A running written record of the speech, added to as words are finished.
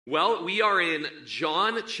Well, we are in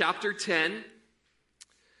John chapter 10,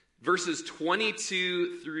 verses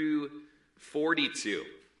 22 through 42,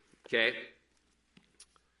 okay?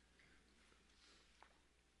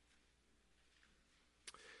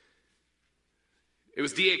 It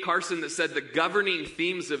was D.A. Carson that said the governing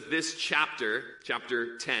themes of this chapter,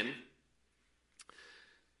 chapter 10,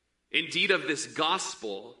 indeed of this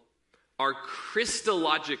gospel, are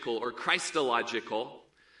Christological or Christological.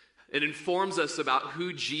 It informs us about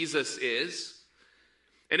who Jesus is.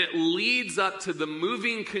 And it leads up to the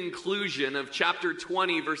moving conclusion of chapter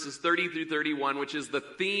 20, verses 30 through 31, which is the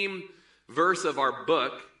theme verse of our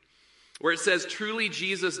book, where it says, "Truly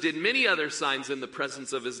Jesus did many other signs in the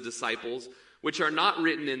presence of his disciples, which are not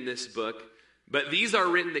written in this book, but these are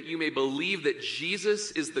written that you may believe that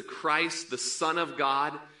Jesus is the Christ, the Son of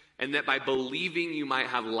God, and that by believing you might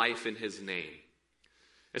have life in his name."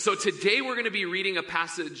 And so today we're going to be reading a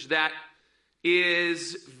passage that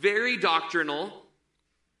is very doctrinal,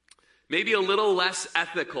 maybe a little less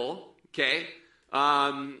ethical, okay?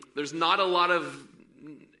 There's not a lot of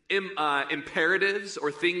imperatives or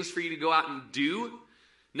things for you to go out and do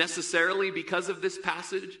necessarily because of this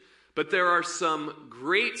passage, but there are some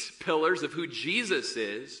great pillars of who Jesus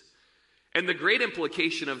is, and the great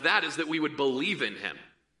implication of that is that we would believe in him.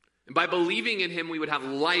 And by believing in him, we would have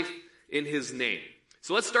life in his name.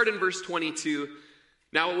 So let's start in verse 22.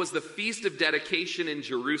 Now it was the feast of dedication in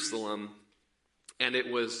Jerusalem, and it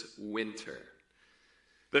was winter.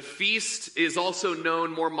 The feast is also known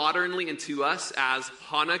more modernly and to us as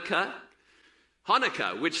Hanukkah.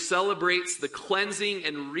 Hanukkah, which celebrates the cleansing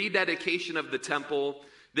and rededication of the temple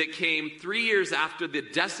that came 3 years after the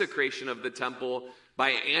desecration of the temple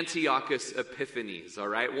by Antiochus Epiphanes, all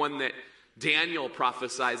right? One that Daniel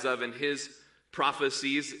prophesies of in his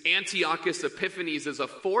prophecies. Antiochus Epiphanes is a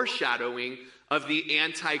foreshadowing of the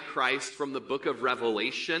Antichrist from the book of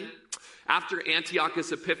Revelation. After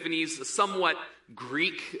Antiochus Epiphanes, somewhat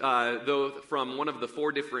Greek, though from one of the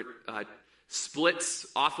four different splits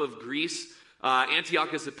off of Greece,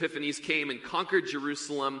 Antiochus Epiphanes came and conquered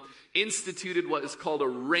Jerusalem, instituted what is called a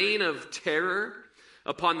reign of terror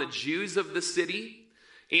upon the Jews of the city.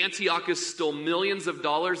 Antiochus stole millions of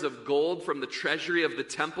dollars of gold from the treasury of the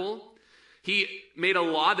temple. He made a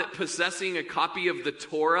law that possessing a copy of the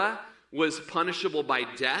Torah was punishable by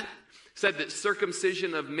death. Said that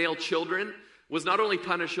circumcision of male children was not only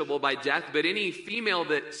punishable by death, but any female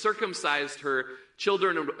that circumcised her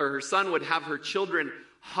children or her son would have her children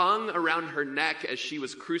hung around her neck as she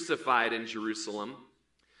was crucified in Jerusalem.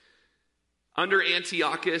 Under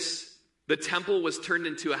Antiochus, the temple was turned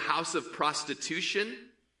into a house of prostitution.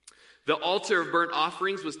 The altar of burnt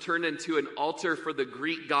offerings was turned into an altar for the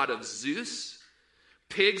Greek god of Zeus.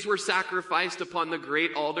 Pigs were sacrificed upon the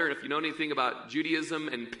great altar. And if you know anything about Judaism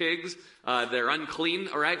and pigs, they're unclean,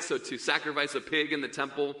 all right? So to sacrifice a pig in the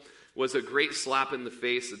temple was a great slap in the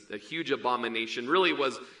face, a huge abomination.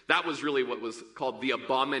 That was really what was called the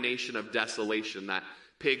abomination of desolation, that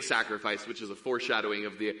pig sacrifice, which is a foreshadowing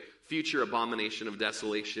of the future abomination of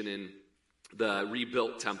desolation in the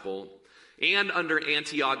rebuilt temple. And under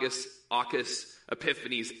Antiochus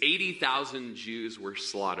Epiphanes, 80,000 Jews were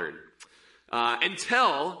slaughtered.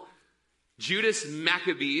 Until Judas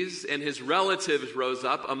Maccabees and his relatives rose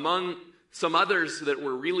up, among some others that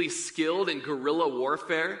were really skilled in guerrilla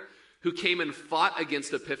warfare, who came and fought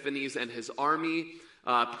against Epiphanes and his army,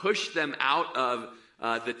 pushed them out of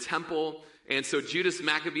the temple. And so Judas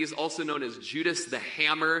Maccabees, also known as Judas the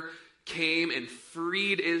Hammer, came and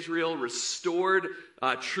freed Israel, restored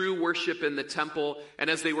true worship in the temple. And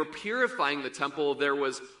as they were purifying the temple, there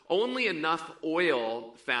was only enough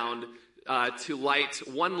oil found to light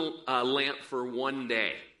one lamp for one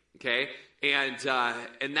day. Okay, and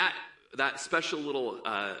that special little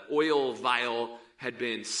oil vial had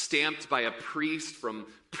been stamped by a priest from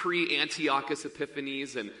pre-Antiochus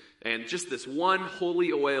Epiphanes, and just this one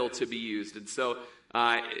holy oil to be used. And so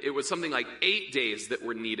it was something like 8 days that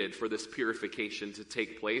were needed for this purification to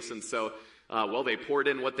take place. And so, they poured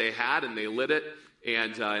in what they had and they lit it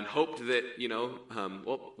and hoped that,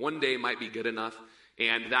 one day might be good enough.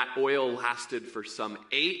 And that oil lasted for some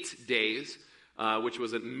 8 days, which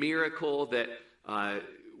was a miracle that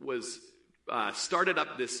was started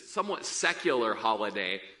up this somewhat secular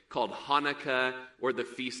holiday called Hanukkah, or the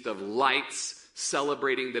Feast of Lights,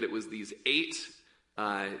 celebrating that it was these 8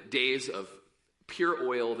 days of pure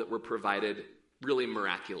oil that were provided really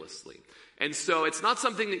miraculously. And so it's not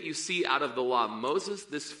something that you see out of the law of Moses,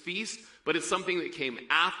 this feast, but it's something that came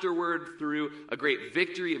afterward through a great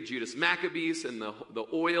victory of Judas Maccabees and the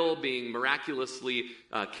oil being miraculously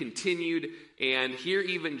continued. And here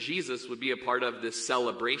even Jesus would be a part of this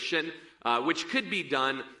celebration which could be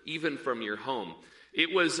done even from your home.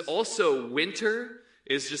 It was also winter,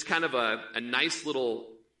 is just kind of a nice little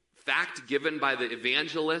fact given by the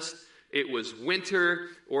evangelist. It was winter,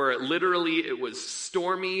 or literally it was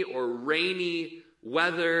stormy or rainy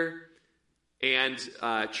weather. And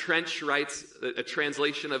Trench writes, a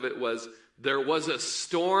translation of it was, there was a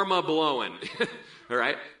storm a-blowing. All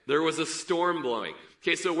right? There was a storm blowing.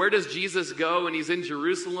 Okay, so where does Jesus go when he's in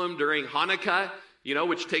Jerusalem during Hanukkah,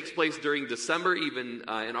 which takes place during December, even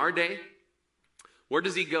in our day? Where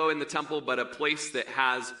does he go in the temple but a place that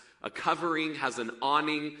has a covering, has an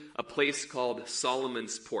awning, a place called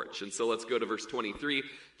Solomon's Porch? And so let's go to verse 23.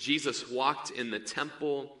 Jesus walked in the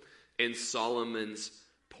temple in Solomon's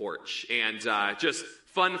Porch. And just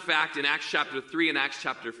fun fact, in Acts chapter 3 and Acts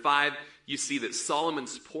chapter 5, you see that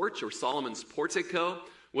Solomon's Porch, or Solomon's Portico,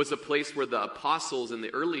 was a place where the apostles in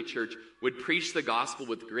the early church would preach the gospel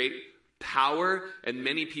with great power, and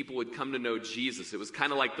many people would come to know Jesus. It was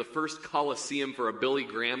kind of like the first Colosseum for a Billy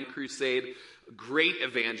Graham crusade. Great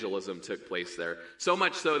evangelism took place there. So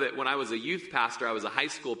much so that when I was a youth pastor, I was a high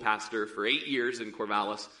school pastor for 8 years in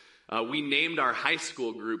Corvallis. We named our high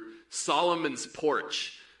school group Solomon's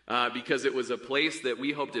Porch because it was a place that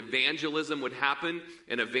we hoped evangelism would happen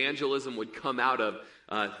and evangelism would come out of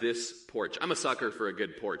this porch. I'm a sucker for a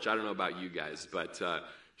good porch. I don't know about you guys, but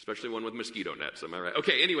especially one with mosquito nets. Am I right?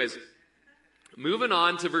 Okay, anyways, moving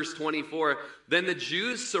on to verse 24. Then the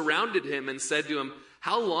Jews surrounded him and said to him,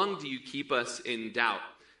 "How long do you keep us in doubt?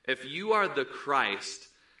 If you are the Christ,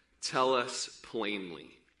 tell us plainly."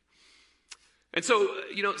 And so,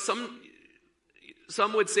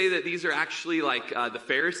 some would say that these are actually like the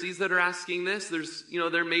Pharisees that are asking this.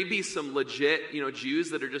 There may be some legit,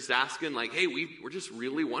 Jews that are just asking like, "Hey, we're just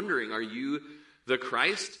really wondering, are you the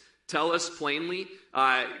Christ? Tell us plainly."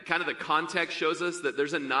 Kind of the context shows us that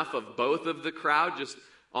there's enough of both of the crowd, just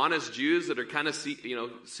honest Jews that are kind of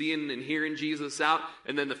seeing and hearing Jesus out,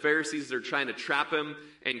 and then the Pharisees that are trying to trap him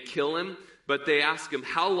and kill him. But they ask him,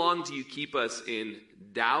 "How long do you keep us in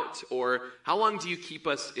doubt?" Or "How long do you keep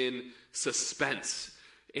us in suspense?"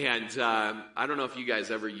 And I don't know if you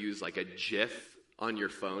guys ever use like a GIF on your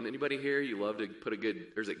phone. Anybody here? You love to put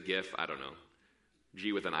or is it GIF? I don't know.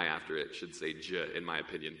 G with an I after it should say J in my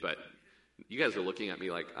opinion. But you guys are looking at me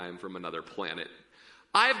like I'm from another planet.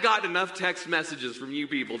 I've got enough text messages from you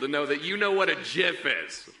people to know that you know what a GIF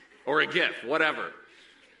is. Or a GIF, whatever.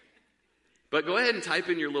 But go ahead and type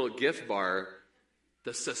in your little GIF bar,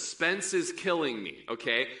 "The suspense is killing me,"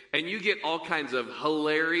 okay? And you get all kinds of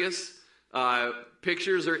hilarious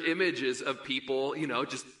pictures or images of people,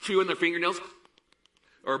 just chewing their fingernails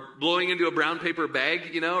or blowing into a brown paper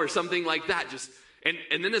bag, or something like that. And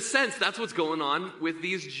in a sense, that's what's going on with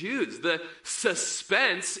these Jews. The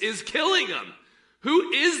suspense is killing them.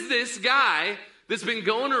 Who is this guy that's been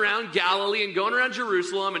going around Galilee and going around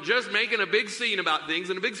Jerusalem and just making a big scene about things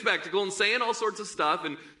and a big spectacle and saying all sorts of stuff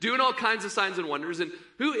and doing all kinds of signs and wonders? And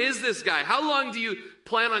who is this guy? How long do you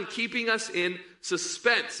plan on keeping us in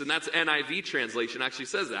suspense? And that's NIV translation actually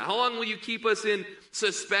says that. How long will you keep us in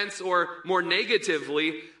suspense? Or more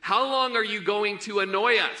negatively, how long are you going to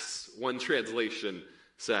annoy us? One translation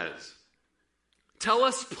says. Tell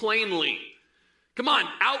us plainly. Come on,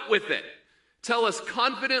 out with it. Tell us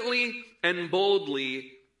confidently and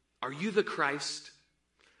boldly, are you the Christ?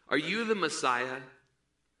 Are you the Messiah?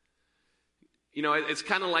 It's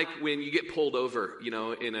kind of like when you get pulled over,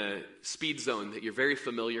 in a speed zone that you're very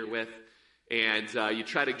familiar with, and you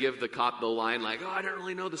try to give the cop the line like, "Oh, I don't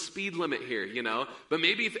really know the speed limit here, But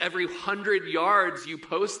maybe if every 100 yards you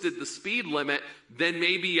posted the speed limit, then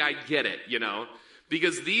maybe I'd get it,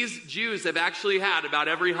 Because these Jews have actually had, about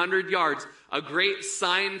every 100 yards, a great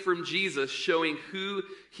sign from Jesus showing who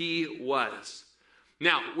he was.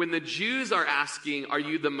 Now, when the Jews are asking, "Are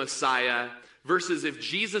you the Messiah?" versus if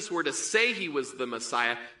Jesus were to say he was the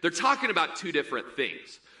Messiah, they're talking about two different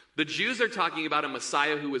things. The Jews are talking about a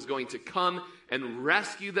Messiah who was going to come and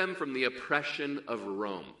rescue them from the oppression of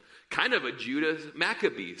Rome. Kind of a Judas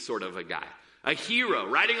Maccabee sort of a guy. A hero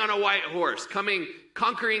riding on a white horse,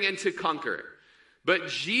 conquering and to conquer. But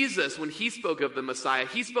Jesus, when he spoke of the Messiah,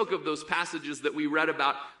 he spoke of those passages that we read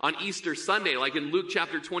about on Easter Sunday, like in Luke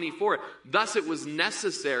chapter 24. Thus it was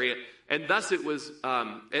necessary, and thus it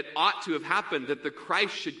ought to have happened that the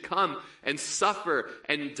Christ should come and suffer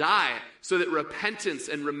and die, so that repentance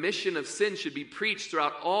and remission of sin should be preached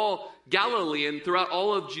throughout all Galilee and throughout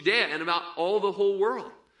all of Judea and about all the whole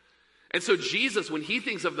world. And so Jesus, when he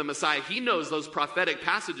thinks of the Messiah, he knows those prophetic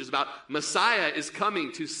passages about Messiah is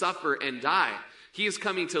coming to suffer and die. He is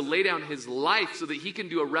coming to lay down his life so that he can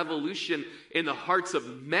do a revolution in the hearts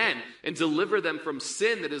of men and deliver them from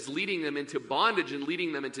sin that is leading them into bondage and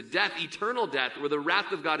leading them into death, eternal death, where the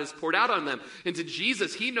wrath of God is poured out on them. And to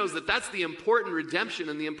Jesus, he knows that that's the important redemption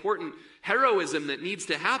and the important heroism that needs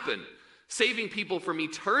to happen, saving people from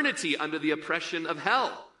eternity under the oppression of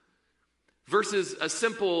hell, versus a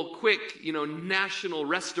simple, quick, national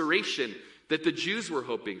restoration that the Jews were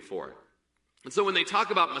hoping for. And so when they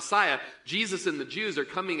talk about Messiah, Jesus and the Jews are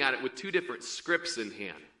coming at it with two different scripts in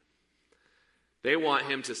hand. They want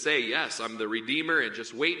him to say, yes, I'm the Redeemer, and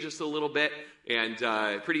just wait just a little bit, and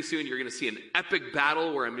pretty soon you're going to see an epic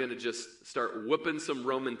battle where I'm going to just start whooping some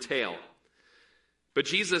Roman tail. But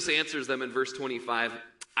Jesus answers them in verse 25,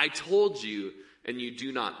 I told you, and you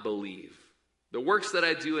do not believe. The works that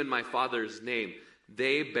I do in my Father's name,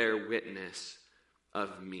 they bear witness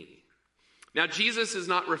of me. Now, Jesus is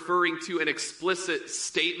not referring to an explicit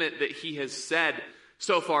statement that he has said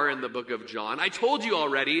so far in the book of John. I told you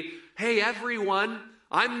already, hey, everyone,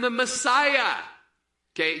 I'm the Messiah.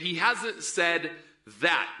 Okay, he hasn't said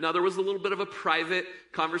that. Now, there was a little bit of a private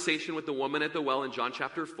conversation with the woman at the well in John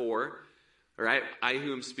chapter 4. All right, I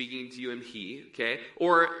who am speaking to you am he, okay?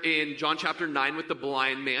 Or in John chapter 9 with the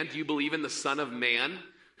blind man, do you believe in the Son of Man?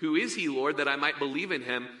 Who is he, Lord, that I might believe in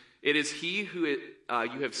him? It is he who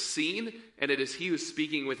you have seen, and it is he who's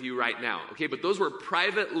speaking with you right now. Okay, but those were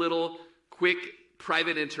private little, quick,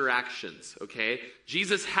 private interactions, okay?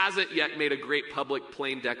 Jesus hasn't yet made a great public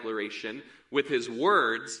plain declaration with his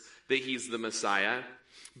words that he's the Messiah,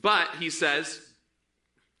 but he says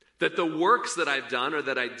that the works that I've done or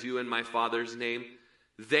that I do in my Father's name,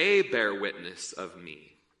 they bear witness of me.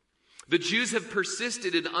 The Jews have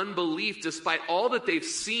persisted in unbelief despite all that they've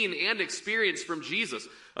seen and experienced from Jesus.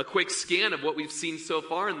 A quick scan of what we've seen so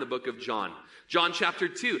far in the book of John. John chapter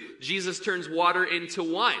 2, Jesus turns water into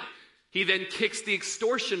wine. He then kicks the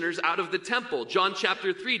extortioners out of the temple. John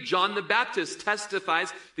chapter 3, John the Baptist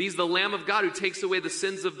testifies that he's the Lamb of God who takes away the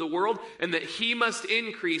sins of the world and that he must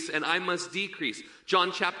increase and I must decrease.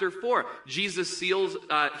 John chapter 4, Jesus heals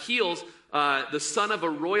the son of a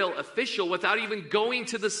royal official without even going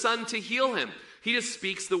to the son to heal him. He just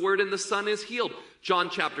speaks the word and the son is healed. John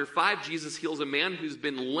chapter 5, Jesus heals a man who's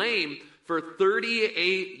been lame for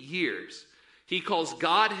 38 years. He calls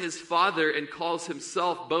God his Father and calls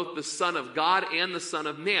himself both the Son of God and the Son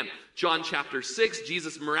of Man. John chapter 6,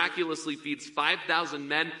 Jesus miraculously feeds 5,000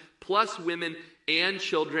 men plus women and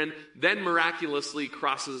children, then miraculously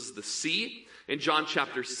crosses the sea. In John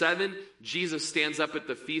chapter 7, Jesus stands up at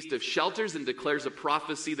the Feast of Shelters and declares a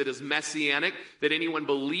prophecy that is messianic, that anyone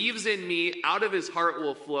believes in me, out of his heart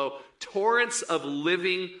will flow torrents of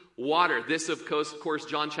living water. This, of course,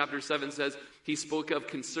 John chapter 7 says he spoke of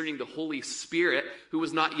concerning the Holy Spirit, who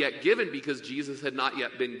was not yet given because Jesus had not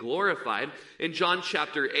yet been glorified. In John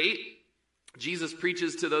chapter 8, Jesus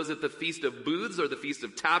preaches to those at the Feast of Booths or the Feast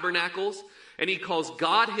of Tabernacles, and he calls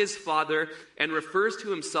God his Father and refers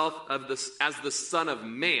to himself as the Son of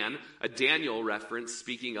Man, a Daniel reference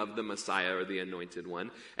speaking of the Messiah or the Anointed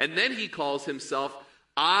One. And then he calls himself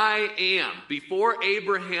I am. Before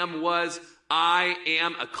Abraham was, I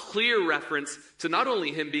am, a clear reference to not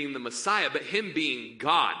only him being the Messiah, but him being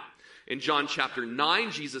God. In John chapter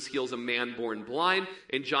 9, Jesus heals a man born blind.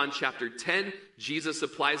 In John chapter 10, Jesus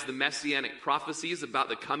applies the messianic prophecies about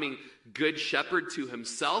the coming good shepherd to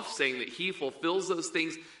himself, saying that he fulfills those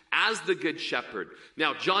things as the good shepherd.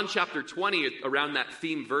 Now, John chapter 20, around that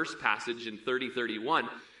theme verse passage in 30:31,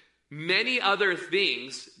 many other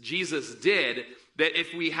things Jesus did that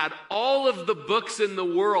if we had all of the books in the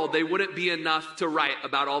world, they wouldn't be enough to write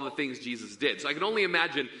about all the things Jesus did. So I can only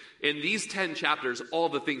imagine in these 10 chapters, all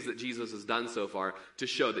the things that Jesus has done so far to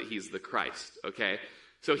show that he's the Christ, okay?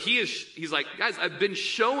 So he's like, guys, I've been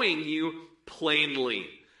showing you plainly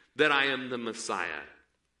that I am the Messiah.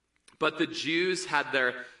 But the Jews had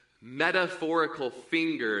their metaphorical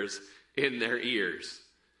fingers in their ears.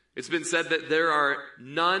 It's been said that there are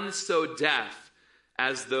none so deaf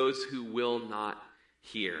as those who will not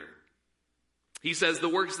hear. He says, the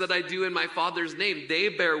works that I do in my Father's name, they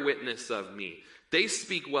bear witness of me. They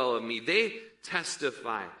speak well of me. They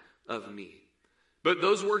testify of me. But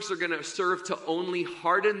those works are going to serve to only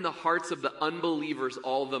harden the hearts of the unbelievers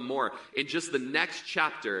all the more. In just the next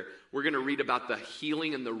chapter, we're going to read about the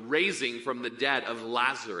healing and the raising from the dead of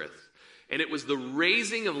Lazarus. And it was the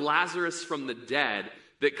raising of Lazarus from the dead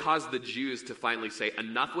that caused the Jews to finally say,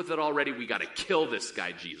 enough with it already, we got to kill this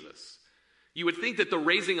guy Jesus. You would think that the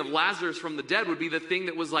raising of Lazarus from the dead would be the thing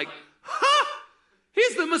that was like,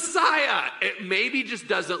 he's the Messiah. It maybe just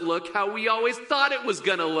doesn't look how we always thought it was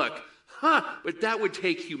going to look. But that would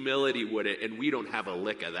take humility, would it? And we don't have a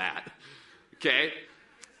lick of that. okay?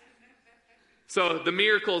 So the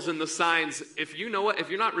miracles and the signs, if you know what, if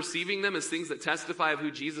you're not receiving them as things that testify of who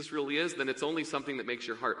Jesus really is, then it's only something that makes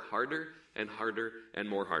your heart harder and harder and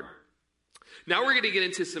more hard. Now we're going to get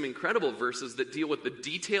into some incredible verses that deal with the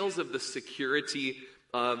details of the security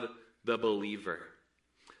of the believer.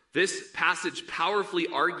 This passage powerfully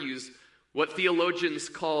argues what theologians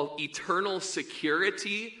call eternal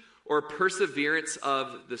security or perseverance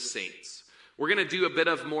of the saints. We're going to do a bit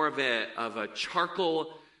of more of a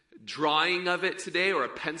charcoal drawing of it today, or a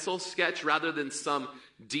pencil sketch, rather than some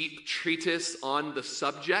deep treatise on the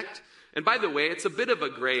subject. And by the way, it's a bit of a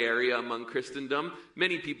gray area among Christendom.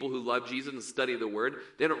 Many people who love Jesus and study the Word,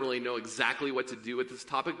 they don't really know exactly what to do with this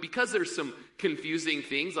topic because there's some confusing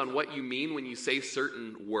things on what you mean when you say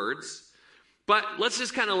certain words. But let's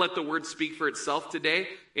just kind of let the Word speak for itself today.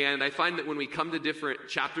 And I find that when we come to different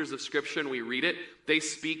chapters of Scripture and we read it, they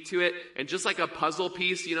speak to it. And just like a puzzle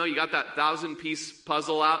piece, you got that 1,000-piece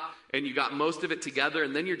puzzle out, and you got most of it together,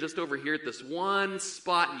 and then you're just over here at this one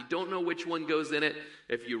spot, and you don't know which one goes in it.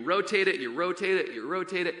 If you rotate it, you rotate it, you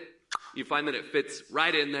rotate it, you find that it fits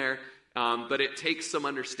right in there. But it takes some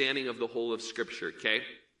understanding of the whole of Scripture, okay?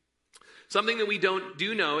 Something that we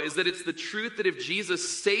do know is that it's the truth that if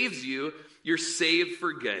Jesus saves you, you're saved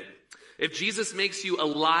for good. If Jesus makes you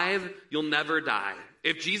alive, you'll never die.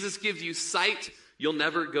 If Jesus gives you sight, you'll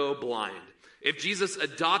never go blind. If Jesus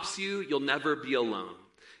adopts you, you'll never be alone.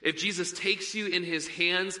 If Jesus takes you in his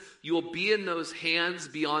hands, you will be in those hands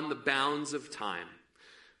beyond the bounds of time.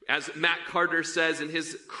 As Matt Carter says in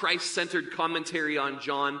his Christ-centered commentary on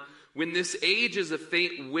John, when this age is a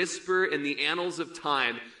faint whisper in the annals of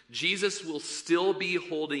time, Jesus will still be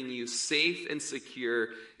holding you safe and secure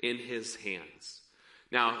in his hands.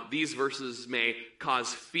 Now, these verses may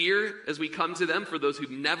cause fear as we come to them for those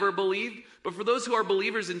who've never believed, but for those who are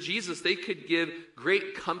believers in Jesus, they could give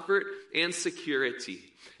great comfort and security.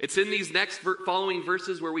 It's in these next following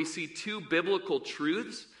verses where we see two biblical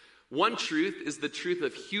truths. One truth is the truth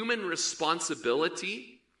of human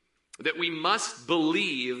responsibility, that we must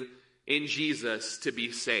believe in Jesus to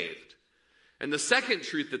be saved. And the second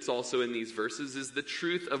truth that's also in these verses is the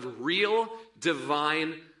truth of real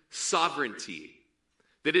divine sovereignty.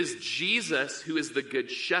 That is Jesus who is the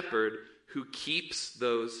good shepherd who keeps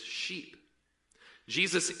those sheep.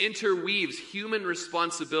 Jesus interweaves human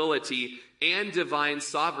responsibility and divine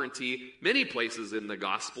sovereignty many places in the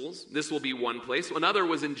Gospels. This will be one place. Another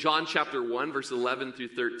was in John chapter 1, verse 11 through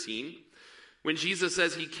 13, when Jesus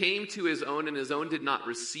says he came to his own and his own did not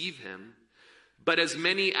receive him. But as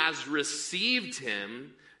many as received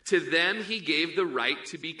him, to them he gave the right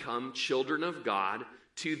to become children of God,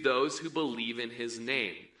 to those who believe in his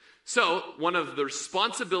name. So, one of the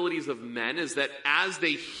responsibilities of men is that as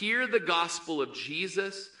they hear the gospel of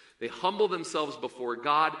Jesus, they humble themselves before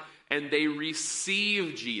God and they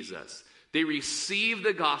receive Jesus. They receive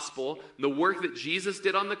the gospel, the work that Jesus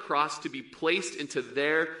did on the cross, to be placed into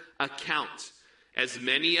their account. As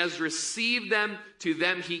many as received them, to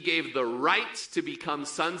them he gave the right to become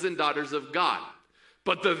sons and daughters of God.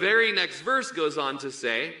 But the very next verse goes on to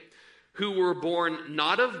say, who were born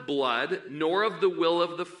not of blood, nor of the will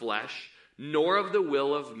of the flesh, nor of the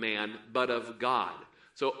will of man, but of God.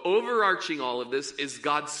 So overarching all of this is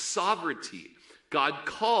God's sovereignty. God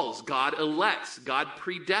calls, God elects, God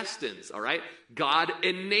predestines, all right? God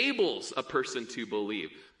enables a person to believe.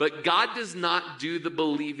 But God does not do the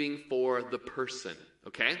believing for the person,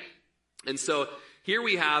 okay? And so here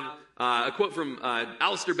we have a quote from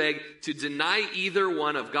Alistair Begg: to deny either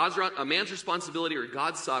one of a man's responsibility or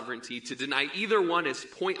God's sovereignty, to deny either one is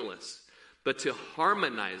pointless, but to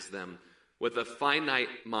harmonize them with a finite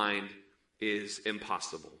mind is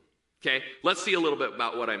impossible. Okay, let's see a little bit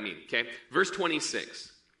about what I mean, okay? Verse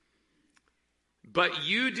 26. But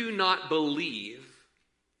you do not believe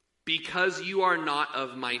because you are not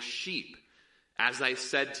of my sheep, as I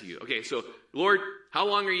said to you. Okay, so Lord, how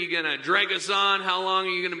long are you going to drag us on? How long are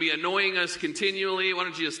you going to be annoying us continually? Why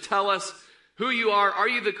don't you just tell us who you are? Are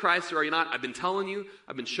you the Christ or are you not? I've been telling you.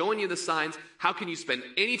 I've been showing you the signs. How can you spend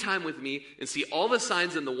any time with me and see all the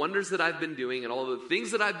signs and the wonders that I've been doing and all the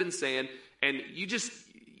things that I've been saying, and you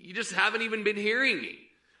just haven't even been hearing me,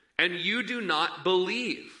 and you do not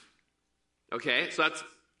believe. Okay, so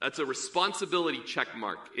that's a responsibility check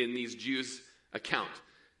mark in these Jews' account.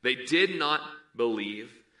 They did not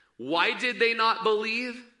believe. Why did they not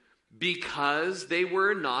believe? Because they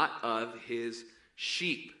were not of his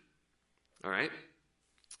sheep. All right?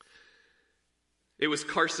 It was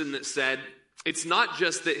Carson that said, it's not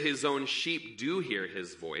just that his own sheep do hear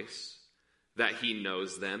his voice, that he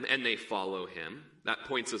knows them and they follow him. That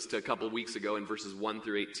points us to a couple weeks ago in verses 1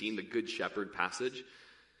 through 18, the Good Shepherd passage.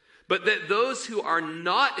 but that those who are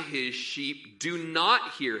not his sheep do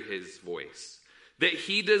not hear his voice, that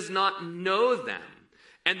he does not know them,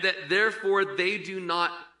 and that therefore they do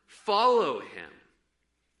not follow him.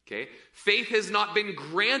 Okay? Faith has not been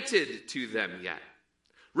granted to them yet.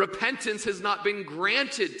 Repentance has not been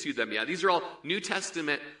granted to them yet. These are all New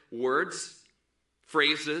Testament words,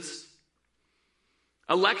 phrases.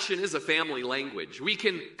 Election is a family language. We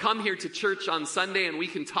can come here to church on Sunday and we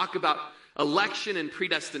can talk about election and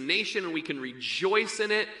predestination and we can rejoice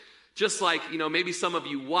in it. Just like, maybe some of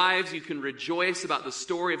you wives, you can rejoice about the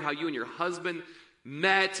story of how you and your husband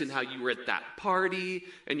met and how you were at that party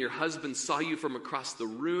and your husband saw you from across the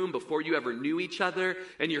room before you ever knew each other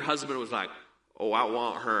and your husband was like, oh, I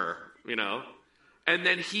want her, And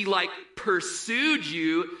then he pursued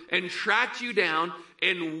you and tracked you down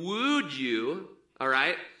and wooed you, all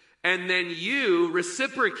right? And then you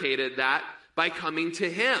reciprocated that by coming to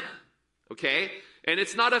him, okay? And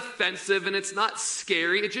it's not offensive and it's not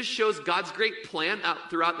scary. It just shows God's great plan out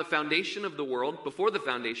throughout the foundation of the world, before the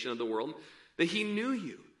foundation of the world, that he knew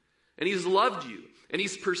you and he's loved you and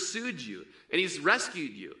he's pursued you and he's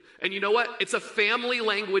rescued you. And you know what? It's a family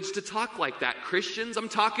language to talk like that. Christians, I'm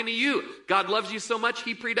talking to you. God loves you so much,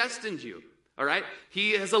 he predestined you, all right?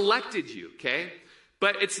 He has elected you, okay?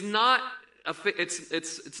 But it's not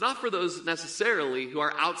for those necessarily who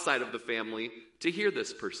are outside of the family to hear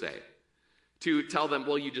this per se. To tell them,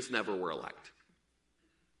 well, you just never were elect.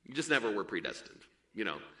 You just never were predestined.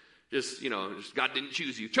 Just God didn't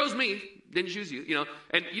choose you. Chose me, didn't choose you,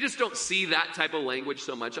 And you just don't see that type of language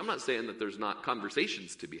so much. I'm not saying that there's not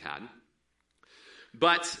conversations to be had.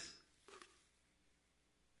 But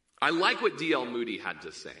I like what D.L. Moody had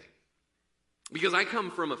to say. Because I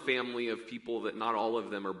come from a family of people that not all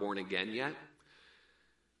of them are born again yet.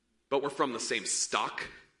 But we're from the same stock.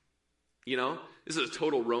 This is a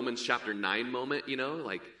total Romans chapter 9 moment,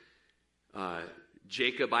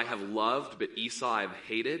 Jacob I have loved, but Esau I have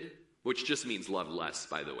hated, which just means love less,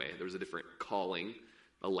 by the way. There was a different calling,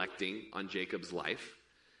 electing on Jacob's life.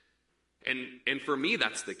 And for me,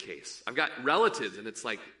 that's the case. I've got relatives, and it's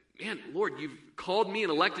like, man, Lord, you've called me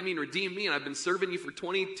and elected me and redeemed me, and I've been serving you for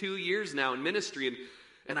 22 years now in ministry,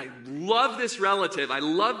 and I love this relative. I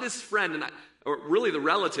love this friend, or really the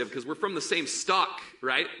relative, because we're from the same stock,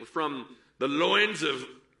 right? We're from the loins of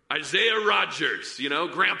Isaiah Rogers,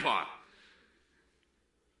 Grandpa.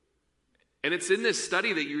 And it's in this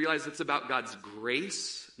study that you realize it's about God's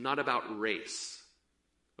grace, not about race.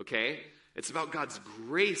 Okay? It's about God's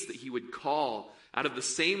grace that he would call out of the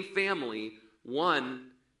same family one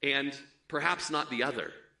and perhaps not the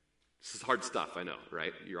other. This is hard stuff, I know,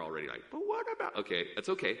 right? You're already like, but what about? Okay, that's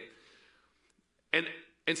okay. And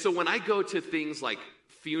so when I go to things like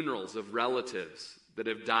funerals of relatives that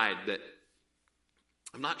have died that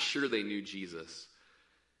I'm not sure they knew Jesus,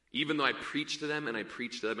 even though I preach to them and I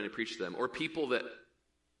preach to them and I preach to them, or people that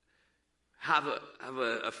have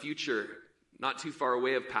a future not too far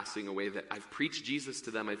away of passing away, that I've preached Jesus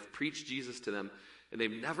to them, and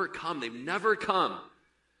they've never come.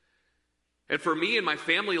 And for me, in my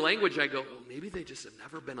family language, I go, well, maybe they just have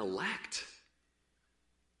never been elect.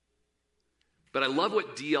 But I love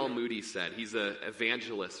what D.L. Moody said. He's an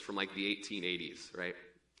evangelist from the 1880s, right?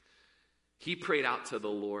 He prayed out to the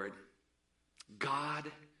Lord,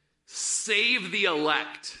 God, save the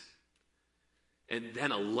elect, and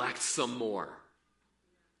then elect some more.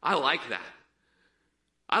 I like that.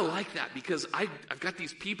 Because I've got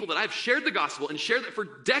these people that I've shared the gospel and shared it for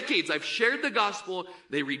decades. I've shared the gospel.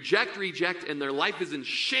 They reject, and their life is in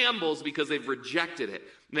shambles because they've rejected it.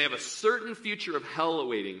 And they have a certain future of hell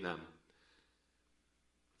awaiting them.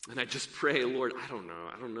 And I just pray, Lord, I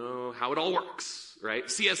don't know how it all works, right?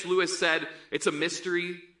 C.S. Lewis said it's a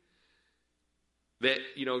mystery that,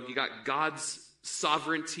 you got God's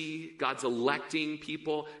sovereignty, God's electing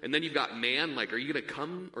people, and then you've got man, are you going to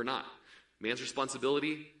come or not? Man's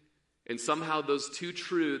responsibility. And somehow those two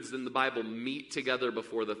truths in the Bible meet together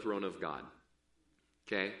before the throne of God.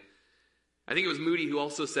 Okay? I think it was Moody who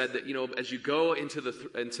also said that, as you go into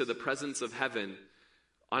the presence of heaven,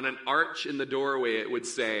 on an arch in the doorway, it would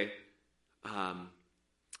say,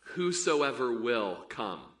 whosoever will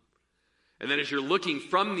come. And then as you're looking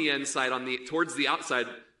from the inside towards the outside,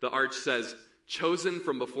 the arch says, chosen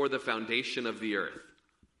from before the foundation of the earth.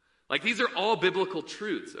 These are all biblical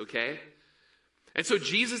truths, okay? And so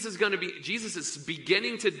Jesus is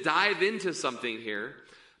beginning to dive into something here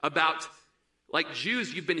about,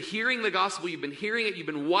 Jews, you've been hearing the gospel, you've been hearing it, you've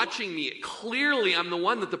been watching me. Clearly, I'm the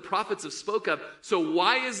one that the prophets have spoke of. So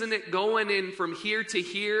why isn't it going in from here to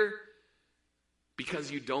here? Because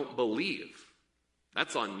you don't believe.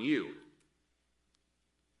 That's on you.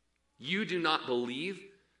 You do not believe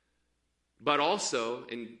But also,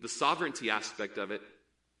 in the sovereignty aspect of it,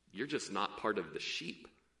 you're just not part of the sheep.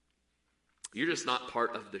 You're just not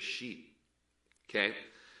part of the sheep. Okay?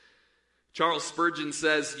 Charles Spurgeon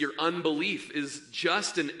says, your unbelief is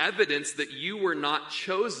just an evidence that you were not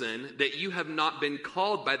chosen, that you have not been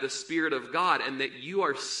called by the Spirit of God, and that you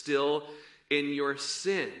are still in your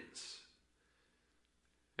sins.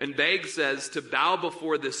 And Begg says, to bow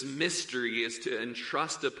before this mystery is to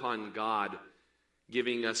entrust upon God,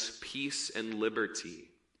 giving us peace and liberty.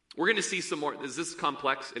 We're going to see some more. Is this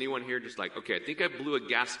complex? Anyone here just like, okay, I think I blew a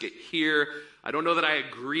gasket here. I don't know that I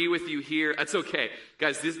agree with you here. That's okay.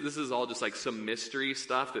 Guys, this is all just like some mystery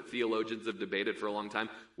stuff that theologians have debated for a long time.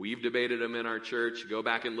 We've debated them in our church. Go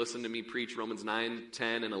back and listen to me preach Romans 9,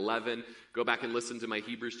 10, and 11. Go back and listen to my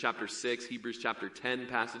Hebrews chapter 6, Hebrews chapter 10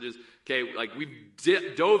 passages. Okay, like we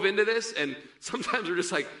dove into this, and sometimes we're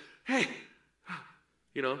just like, hey,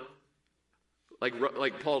 you know,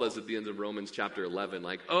 like Paul does at the end of Romans chapter 11,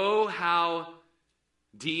 like, oh, how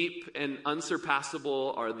deep and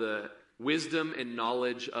unsurpassable are the wisdom and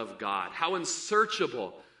knowledge of God. How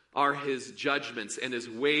unsearchable are his judgments and his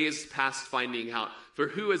ways past finding out. For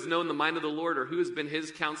who has known the mind of the Lord, or who has been his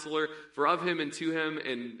counselor? For of him and to him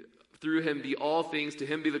and through him be all things. To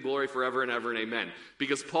him be the glory forever and ever and amen.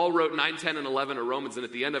 Because Paul wrote 9, 10, and 11 of Romans, and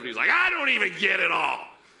at the end of it, he's like, I don't even get it all.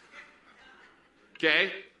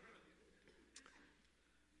 Okay?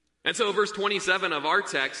 And so verse 27 of our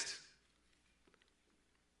text,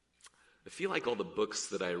 I feel like all the books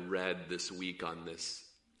that I read this week on this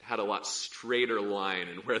had a lot straighter line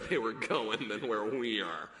in where they were going than where we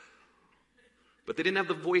are. But they didn't have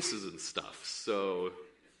the voices and stuff, so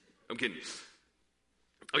I'm kidding.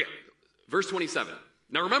 Okay, verse 27.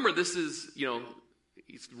 Now remember, this is,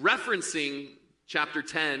 he's referencing chapter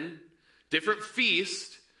 10, different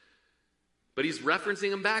feast, but he's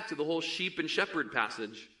referencing them back to the whole sheep and shepherd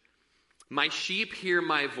passage. My sheep hear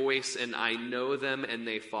my voice, and I know them, and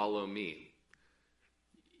they follow me.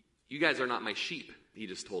 You guys are not my sheep, he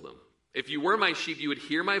just told them. If you were my sheep, you would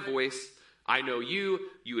hear my voice. I know you.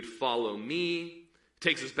 You would follow me.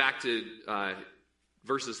 Takes us back to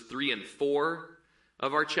verses 3 and 4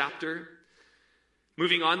 of our chapter.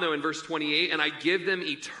 Moving on, though, in verse 28, and I give them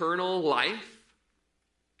eternal life,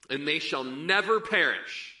 and they shall never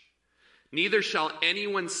perish. Neither shall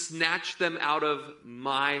anyone snatch them out of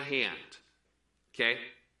my hand. Okay?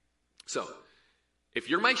 So, if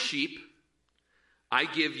you're my sheep, I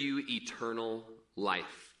give you eternal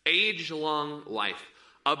life. Age-long life.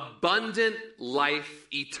 Abundant life.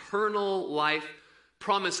 Eternal life.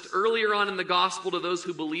 Promised earlier on in the gospel to those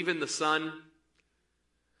who believe in the Son.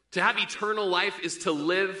 To have eternal life is to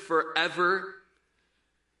live forever.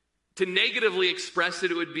 To negatively express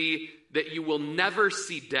it, it would be that you will never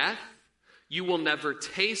see death. You will never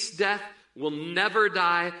taste death, will never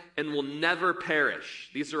die, and will never perish.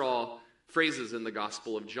 These are all phrases in the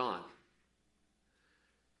Gospel of John.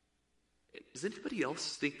 Does anybody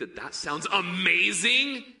else think that sounds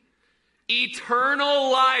amazing?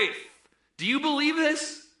 Eternal life. Do you believe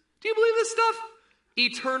this? Do you believe this stuff?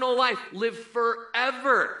 Eternal life. Live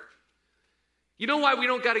forever. You know why we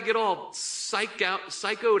don't got to get all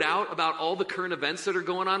psychoed out about all the current events that are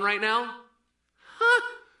going on right now? Huh?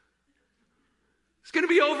 It's going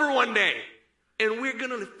to be over one day. And we're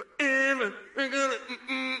going to live forever.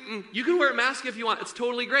 You can wear a mask if you want. It's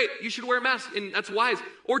totally great. You should wear a mask, and that's wise.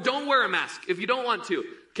 Or don't wear a mask if you don't want to.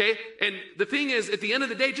 Okay? And the thing is, at the end of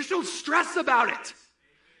the day, just don't stress about it.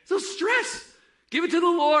 Don't stress. Give it to the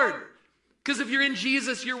Lord. Because if you're in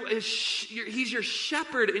Jesus, he's your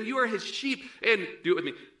shepherd, and you are his sheep. And do it with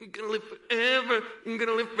me. I'm going to live forever. I'm going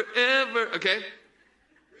to live forever. Okay?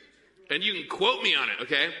 And you can quote me on it,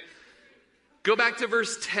 okay? Go back to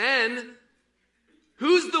verse 10.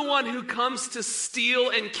 Who's the one who comes to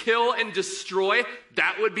steal and kill and destroy?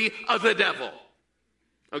 That would be the devil.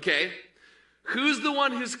 Okay? Who's the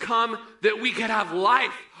one who's come that we could have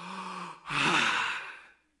life?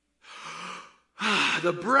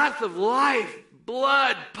 The breath of life,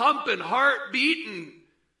 blood pumping, heart beating.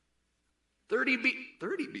 30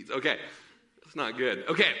 beats. Okay. That's not good.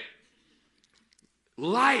 Okay.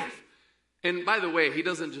 Life. And by the way, he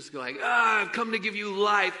doesn't just go like, I've come to give you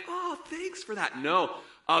life. Oh, thanks for that. No,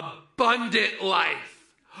 abundant life.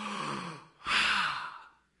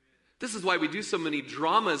 This is why we do so many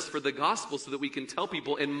dramas for the gospel, so that we can tell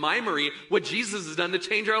people in mimery what Jesus has done to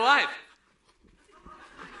change our life.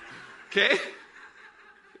 Okay?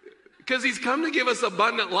 Because he's come to give us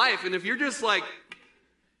abundant life. And if you're just like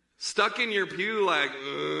stuck in your pew like,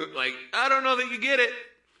 I don't know that you get it.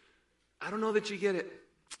 I don't know that you get it.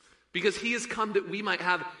 Because he has come that we might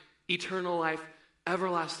have eternal life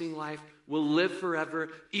everlasting life. We'll live forever.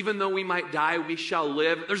 Even though we might die, we shall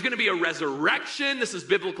live. There's going to be a resurrection. This is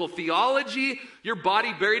biblical theology. Your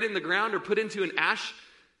body buried in the ground or put into an ash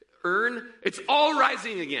urn, it's all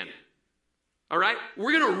rising again. All right?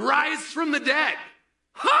 We're going to rise from the dead.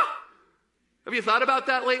 Huh? Have you thought about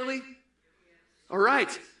that lately? All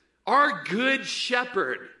right. Our good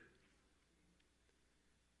shepherd.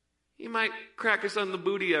 He might crack us on the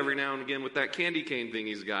booty every now and again with that candy cane thing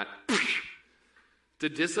he's got. To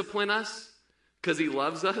discipline us because he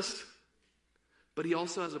loves us. But he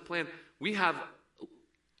also has a plan. We have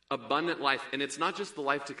abundant life. And it's not just the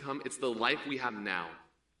life to come. It's the life we have now.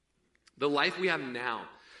 The life we have now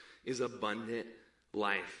is abundant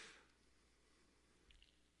life.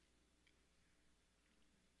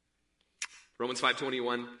 Romans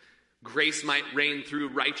 5:21. Grace might reign through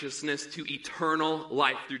righteousness to eternal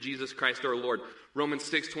life through Jesus Christ our Lord. Romans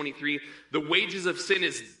 6:23, the wages of sin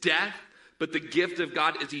is death, but the gift of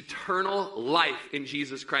God is eternal life in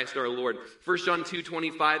Jesus Christ our Lord. 1 John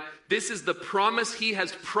 2:25, this is the promise he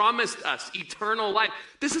has promised us, eternal life.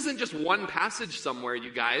 This isn't just one passage somewhere,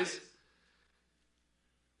 you guys.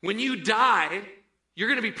 When you die, you're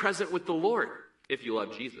going to be present with the Lord if you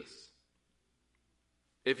love Jesus,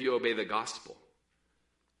 if you obey the gospel.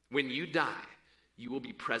 When you die, you will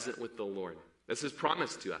be present with the Lord. This is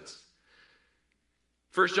promised to us.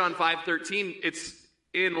 1 John 5:13, it's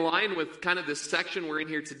in line with kind of this section we're in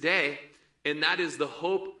here today, and that is the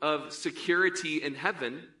hope of security in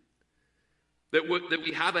heaven, that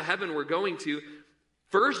we have a heaven we're going to.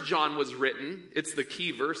 1 John was written, it's the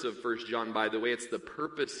key verse of 1 John, by the way. It's the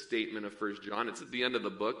purpose statement of 1 John. It's at the end of the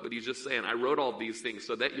book, but he's just saying, I wrote all these things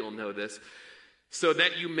so that you'll know this. So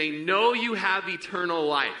that you may know you have eternal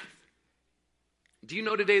life. Do you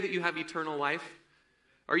know today that you have eternal life?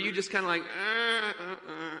 Or are you just kind of like,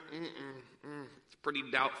 it's pretty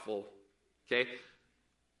doubtful, okay?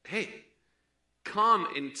 Hey, come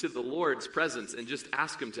into the Lord's presence and just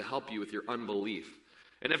ask him to help you with your unbelief.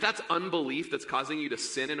 And if that's unbelief that's causing you to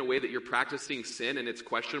sin in a way that you're practicing sin and it's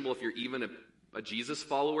questionable if you're even a Jesus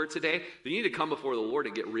follower today, then you need to come before the Lord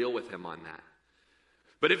and get real with him on that.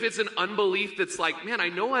 But if it's an unbelief that's like, man, I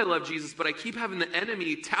know I love Jesus, but I keep having the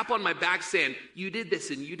enemy tap on my back saying, you did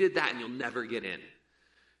this and you did that and you'll never get in.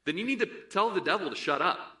 Then you need to tell the devil to shut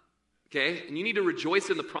up, okay? And you need to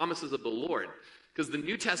rejoice in the promises of the Lord. Because the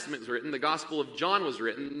New Testament was written, the Gospel of John was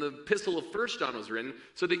written, the Epistle of 1 John was written,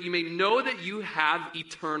 so that you may know that you have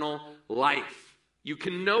eternal life. You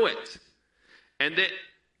can know it. And that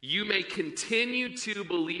you may continue to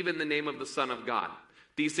believe in the name of the Son of God.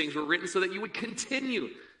 These things were written so that you would continue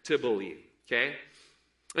to believe, okay?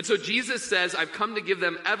 And so Jesus says, I've come to give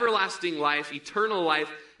them everlasting life, eternal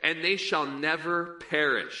life, and they shall never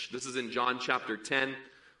perish. This is in John chapter 10.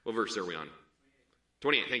 What verse are we on?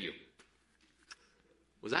 28, thank you.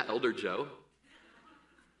 Was that Elder Joe?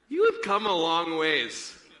 You have come a long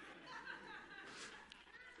ways.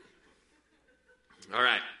 All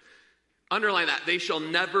right. Underline that. They shall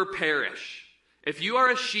never perish. If you are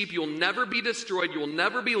a sheep, you'll never be destroyed. You will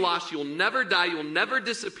never be lost. You'll never die. You'll never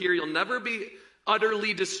disappear. You'll never be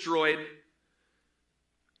utterly destroyed.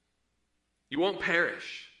 You won't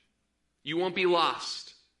perish. You won't be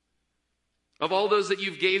lost. Of all those that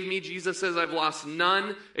you've gave me, Jesus says, I've lost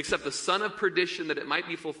none except the son of perdition, that it might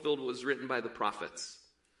be fulfilled what was written by the prophets.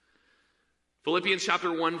 Philippians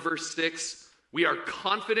chapter 1, verse 6, we are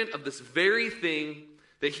confident of this very thing,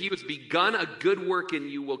 that he who has begun a good work in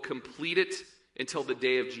you will complete it until the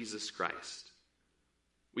day of Jesus Christ.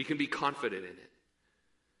 We can be confident in it.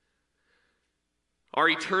 Our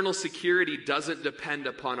eternal security doesn't depend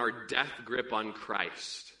upon our death grip on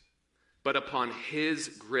Christ, but upon his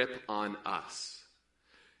grip on us.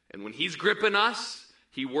 And when he's gripping us,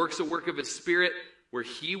 he works a work of his Spirit where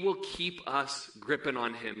he will keep us gripping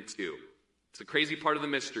on him too. It's a crazy part of the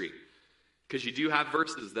mystery, because you do have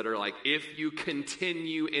verses that are like, if you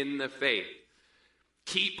continue in the faith,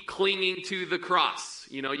 keep clinging to the cross.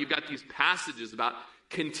 You know, you've got these passages about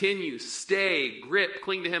continue, stay, grip,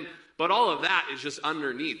 cling to him. But all of that is just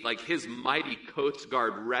underneath, like his mighty Coast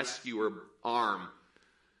Guard rescuer arm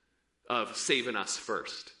of saving us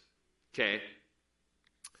first. Okay?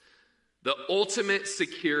 The ultimate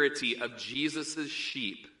security of Jesus'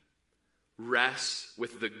 sheep rests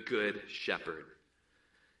with the good shepherd.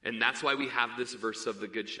 And that's why we have this verse of the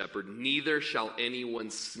good shepherd. Neither shall anyone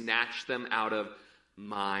snatch them out of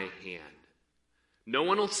my hand. No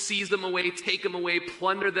one will seize them away, take them away,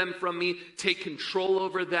 plunder them from me, take control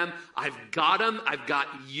over them. I've got them. I've got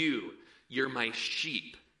you. You're my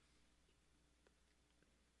sheep.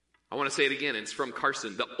 I want to say it again. It's from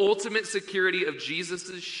Carson. The ultimate security of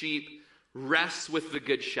Jesus' sheep rests with the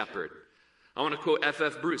good shepherd. I want to quote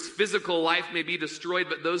F.F. Bruce. Physical life may be destroyed,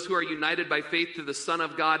 but those who are united by faith to the Son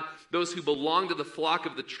of God, those who belong to the flock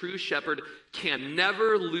of the true shepherd, can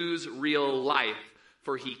never lose real life,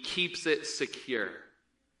 for he keeps it secure.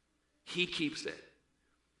 He keeps it.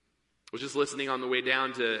 I was just listening on the way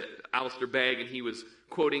down to Alistair Begg, and he was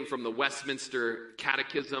quoting from the Westminster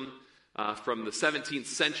Catechism from the 17th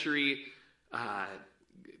century,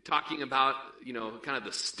 talking about, kind of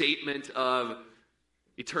the statement of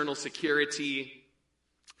eternal security.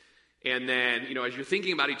 And then, as you're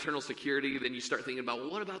thinking about eternal security, then you start thinking about,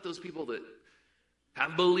 well, what about those people that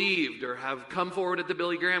have believed or have come forward at the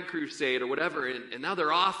Billy Graham crusade or whatever, and now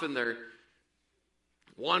they're off and they're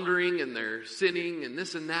wandering and they're sinning and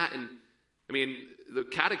this and that. And the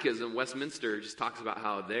Catechism, Westminster, just talks about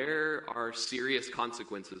how there are serious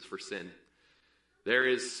consequences for sin. There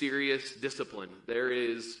is serious discipline. There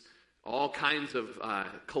is all kinds of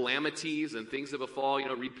calamities and things that befall.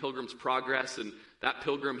 Read Pilgrim's Progress, and that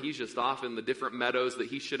pilgrim, he's just off in the different meadows that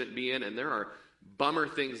he shouldn't be in, and there are bummer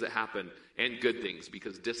things that happen and good things,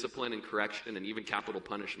 because discipline and correction and even capital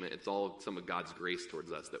punishment, it's all some of God's grace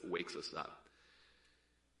towards us that wakes us up.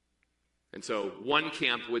 And so one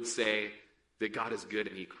camp would say that God is good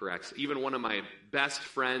and he corrects. Even one of my best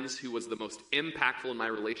friends, who was the most impactful in my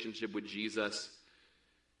relationship with Jesus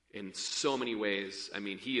in so many ways,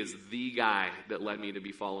 he is the guy that led me to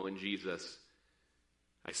be following Jesus.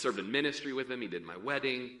 I served in ministry with him. He did my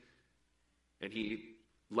wedding. And he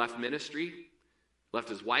left ministry, left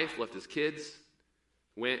his wife, left his kids,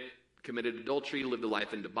 went, committed adultery, lived a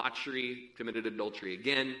life in debauchery, committed adultery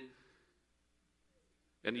again.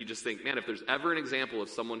 And you just think, man, if there's ever an example of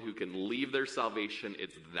someone who can leave their salvation,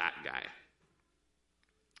 it's that guy.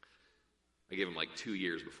 I gave him 2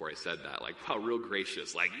 years before I said that. Wow, real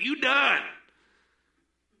gracious. You done!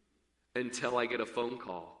 Until I get a phone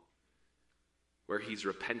call where he's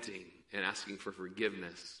repenting and asking for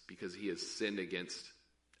forgiveness because he has sinned against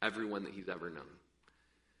everyone that he's ever known.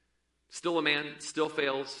 Still a man, still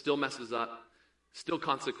fails, still messes up, still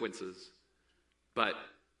consequences, but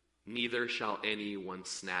neither shall anyone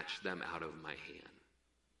snatch them out of my hand.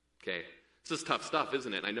 Okay? This is tough stuff,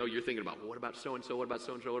 isn't it? I know you're thinking about, well, what about so-and-so? What about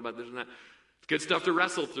so-and-so? What about this and that? It's good stuff to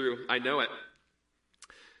wrestle through. I know it.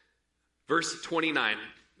 Verse 29.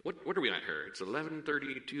 What are we at here? It's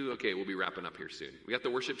 11:32. Okay, we'll be wrapping up here soon. We got the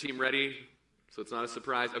worship team ready, so it's not a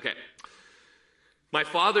surprise. Okay. My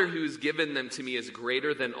Father who's given them to me is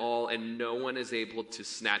greater than all, and no one is able to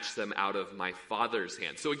snatch them out of my Father's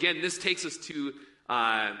hand. So again, this takes us to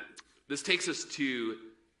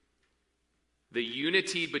the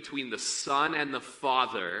unity between the Son and the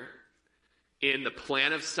Father in the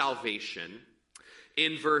plan of salvation.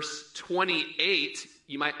 In verse 28,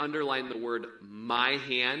 you might underline the word my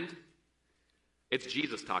hand. It's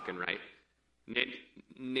Jesus talking, right?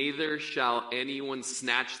 Neither shall anyone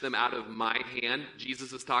snatch them out of my hand.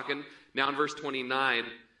 Jesus is talking. Now in verse 29,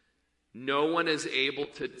 no one is able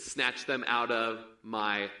to snatch them out of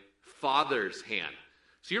my Father's hand.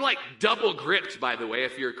 So you're double gripped, by the way,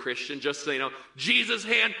 if you're a Christian, just so you know. Jesus'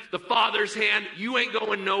 hand, the Father's hand, you ain't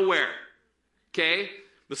going nowhere. Okay?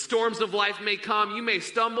 The storms of life may come. You may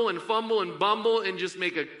stumble and fumble and bumble and just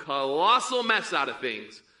make a colossal mess out of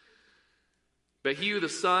things. But he who the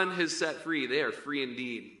Son has set free, they are free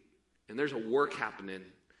indeed. And there's a work happening.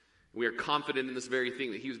 We are confident in this very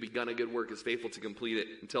thing, that he who's begun a good work is faithful to complete it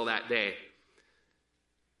until that day.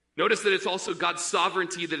 Notice that it's also God's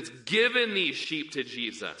sovereignty that it's given these sheep to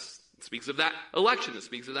Jesus. It speaks of that election. It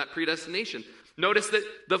speaks of that predestination. Notice that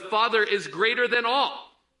the Father is greater than all.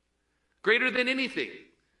 Greater than anything.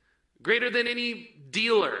 Greater than any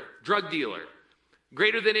dealer, drug dealer.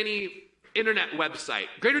 Greater than any internet website.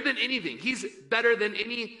 Greater than anything. He's better than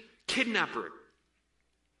any kidnapper.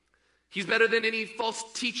 He's better than any false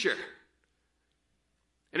teacher.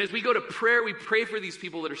 And as we go to prayer, we pray for these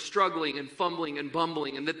people that are struggling and fumbling and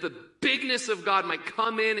bumbling, and that the bigness of God might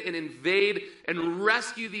come in and invade and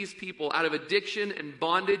rescue these people out of addiction and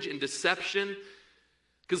bondage and deception.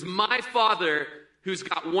 Because my Father, who's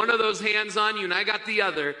got one of those hands on you and I got the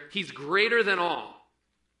other, he's greater than all.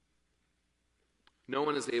 No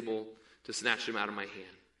one is able to snatch him out of my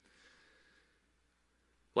hand.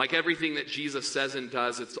 Like everything that Jesus says and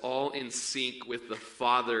does, it's all in sync with the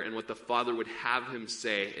Father and what the Father would have him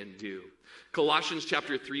say and do. Colossians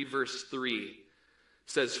chapter 3, verse 3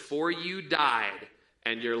 says, "For you died,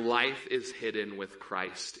 and your life is hidden with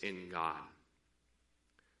Christ in God."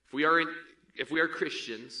 If we are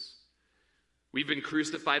Christians, we've been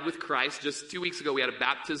crucified with Christ. Just 2 weeks ago, we had a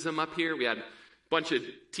baptism up here. We had a bunch of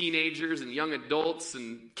teenagers and young adults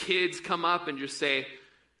and kids come up and just say,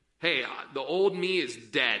 hey, the old me is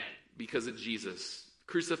dead because of Jesus'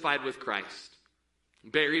 crucified with Christ,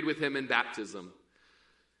 buried with him in baptism.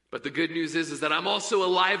 But the good news is that I'm also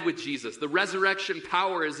alive with Jesus. The resurrection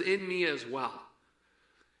power is in me as well.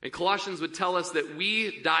 And Colossians would tell us that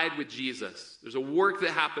we died with Jesus. There's a work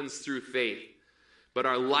that happens through faith. But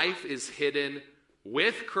our life is hidden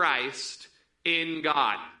with Christ in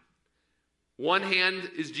God. One hand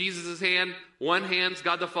is Jesus' hand. One hand's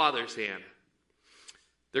God the Father's hand.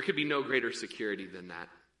 There could be no greater security than that.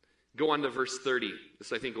 Go on to verse 30.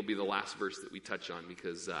 This, I think, will be the last verse that we touch on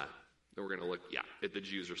because then we're going to look, at the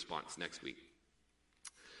Jews' response next week.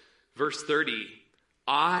 Verse 30,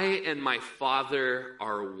 I and my Father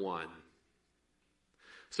are one.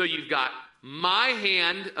 So you've got my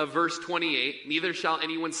hand of verse 28, neither shall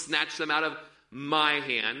anyone snatch them out of my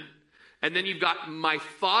hand. And then you've got my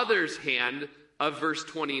Father's hand of verse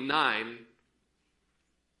 29.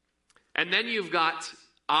 And then you've got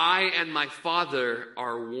I and my Father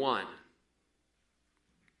are one.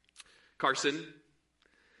 Carson,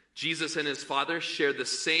 Jesus and his Father share the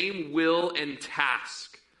same will and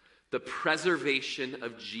task, the preservation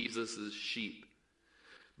of Jesus' sheep.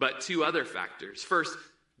 But two other factors. First,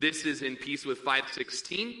 this is in peace with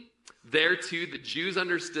 5:16. There too, the Jews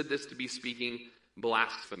understood this to be speaking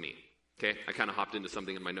blasphemy. Okay, I kind of hopped into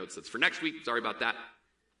something in my notes that's for next week. Sorry about that.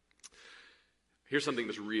 Here's something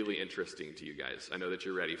that's really interesting to you guys. I know that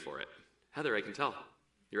you're ready for it. Heather, I can tell.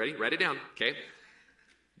 You ready? Write it down, okay?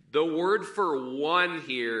 The word for one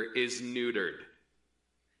here is neutered.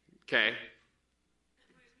 Okay?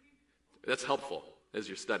 That's helpful as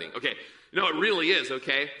you're studying. Okay, no, it really is,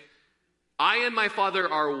 okay? I and my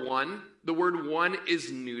Father are one. The word one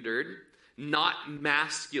is neutered, not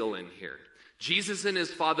masculine here. Jesus and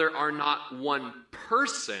his Father are not one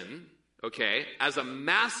person, okay, as a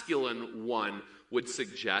masculine one would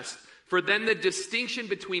suggest. For then the distinction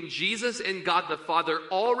between Jesus and God the Father,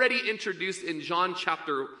 already introduced in John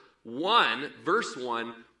chapter 1, verse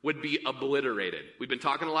 1, would be obliterated. We've been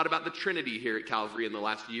talking a lot about the Trinity here at Calvary in the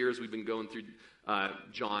last years. We've been going through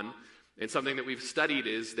John. And something that we've studied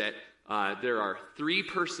is that there are three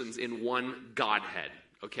persons in one Godhead,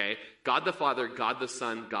 okay? God the Father, God the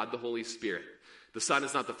Son, God the Holy Spirit. The Son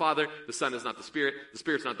is not the Father, the Son is not the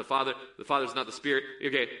Spirit's not the Father is not the Spirit.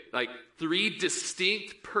 Okay, like three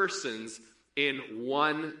distinct persons in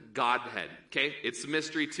one Godhead, okay? It's a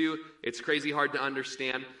mystery too. It's crazy hard to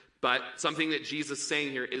understand, but something that Jesus is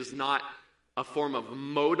saying here is not a form of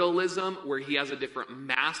modalism where he has a different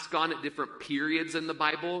mask on at different periods in the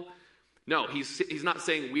Bible. No, he's not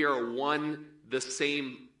saying we are one, the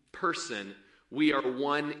same person. We are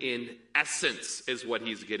one in essence is what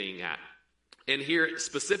he's getting at. And here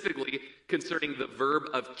specifically concerning the verb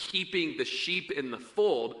of keeping the sheep in the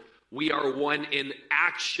fold, we are one in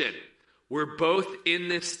action. We're both in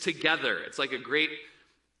this together. It's like a great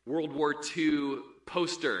World War II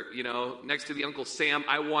poster, next to the Uncle Sam,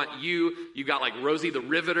 I want you. You got like Rosie the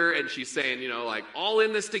Riveter, and she's saying, like all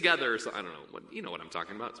in this together. So I don't know. You know what I'm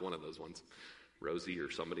talking about. It's one of those ones. Rosie or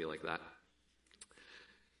somebody like that.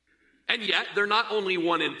 And yet, they're not only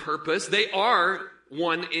one in purpose, they are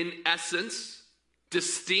one in essence.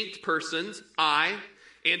 Distinct persons, I,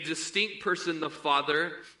 and distinct person, the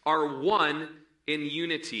Father, are one in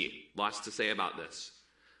unity. Lots to say about this.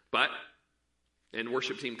 But, and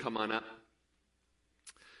worship team, come on up.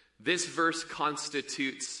 This verse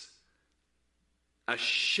constitutes a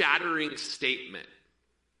shattering statement.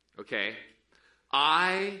 Okay?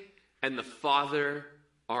 I and the Father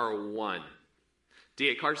are one.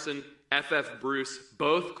 D.A. Carson, F.F. Bruce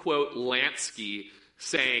both quote Lansky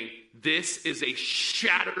saying, this is a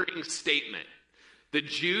shattering statement. The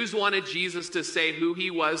Jews wanted Jesus to say who he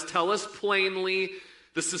was. Tell us plainly.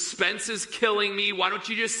 The suspense is killing me. Why don't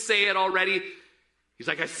you just say it already? He's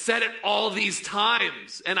like, I said it all these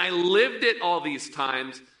times, and I lived it all these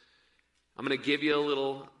times. I'm going to give you a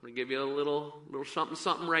little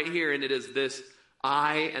something right here, and it is this: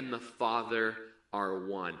 I and the Father are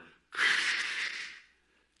one.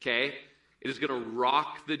 Okay? It is going to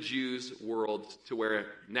rock the Jews' world to where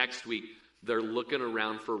next week they're looking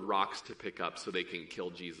around for rocks to pick up so they can kill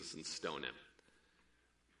Jesus and stone him.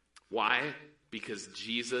 Why? Because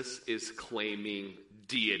Jesus is claiming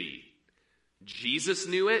deity. Jesus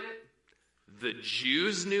knew it. The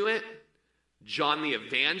Jews knew it. John the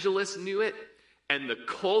Evangelist knew it. And the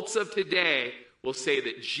cults of today will say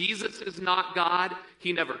that Jesus is not God.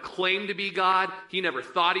 He never claimed to be God. He never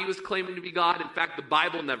thought he was claiming to be God. In fact, the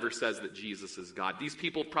Bible never says that Jesus is God. These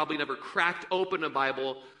people probably never cracked open a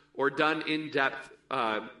Bible or done in-depth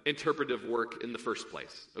interpretive work in the first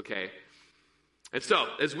place, okay? And so,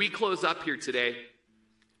 as we close up here today,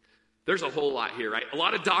 there's a whole lot here, right? A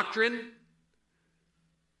lot of doctrine.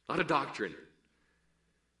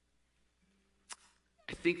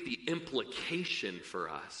 think the implication for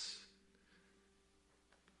us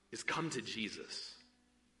is come to Jesus.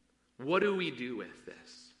 What do we do with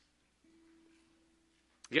this?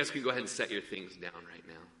 You guys can go ahead and set your things down right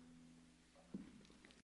now.